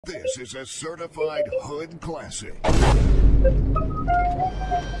This is a certified hood classic.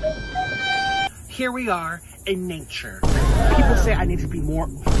 Here we are in nature. People say I need to be more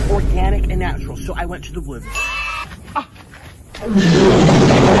organic and natural, so I went to the woods. Ah.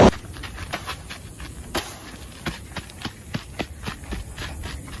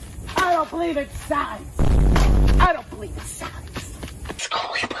 I don't believe in science. I don't believe in science.